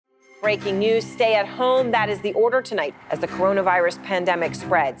Breaking news, stay at home. That is the order tonight as the coronavirus pandemic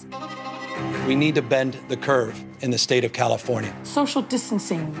spreads. We need to bend the curve in the state of California. Social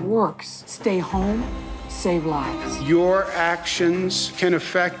distancing works. Stay home, save lives. Your actions can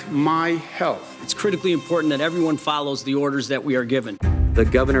affect my health. It's critically important that everyone follows the orders that we are given. The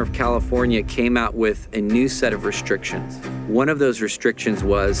governor of California came out with a new set of restrictions. One of those restrictions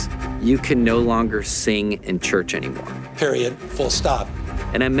was you can no longer sing in church anymore. Period. Full stop.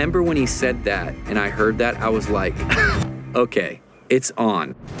 And I remember when he said that and I heard that, I was like, okay, it's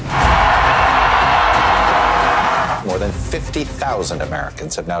on. More than 50,000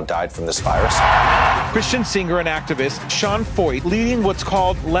 Americans have now died from this virus. Christian singer and activist Sean Feucht leading what's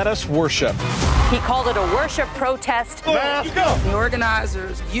called Let Us Worship. He called it a worship protest. The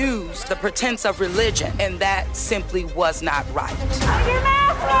organizers used the pretense of religion, and that simply was not right.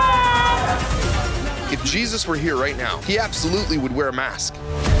 If Jesus were here right now, he absolutely would wear a mask.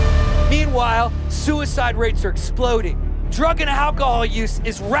 Meanwhile, suicide rates are exploding. Drug and alcohol use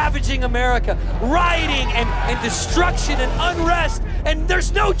is ravaging America. Rioting and destruction and unrest. And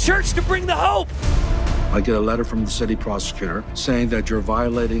there's no church to bring the hope. I get a letter from the city prosecutor saying that you're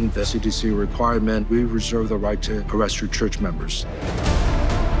violating the CDC requirement. We reserve the right to arrest your church members.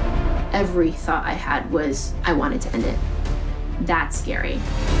 Every thought I had was, I wanted to end it. That's scary.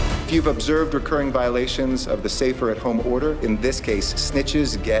 If you've observed recurring violations of the safer at home order, in this case,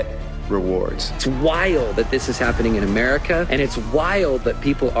 snitches get rewards. It's wild that this is happening in America, and it's wild that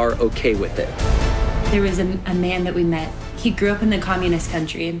people are okay with it. There was a man that we met. He grew up in the communist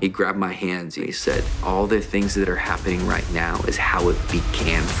country. He grabbed my hands and he said, all the things that are happening right now is how it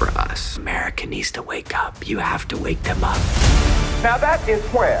began for us. America needs to wake up. You have to wake them up. Now that is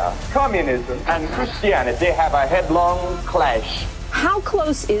where communism and Christianity have a headlong clash. How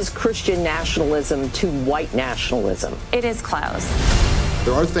close is Christian nationalism to white nationalism? It is close.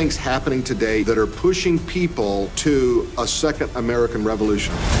 There are things happening today that are pushing people to a second American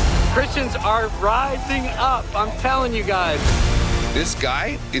Revolution. Christians are rising up, I'm telling you guys. This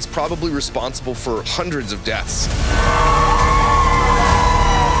guy is probably responsible for hundreds of deaths.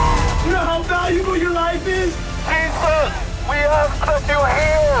 You know how valuable your life is? Jesus, we have to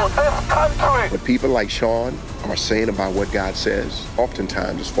heal this country. What people like Sean are saying about what God says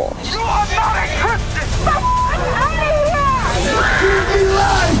oftentimes is false. You are not a Christian! Out of here!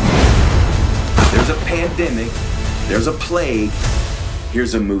 There's a pandemic, there's a plague.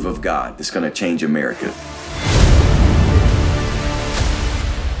 Here's a move of God that's going to change America.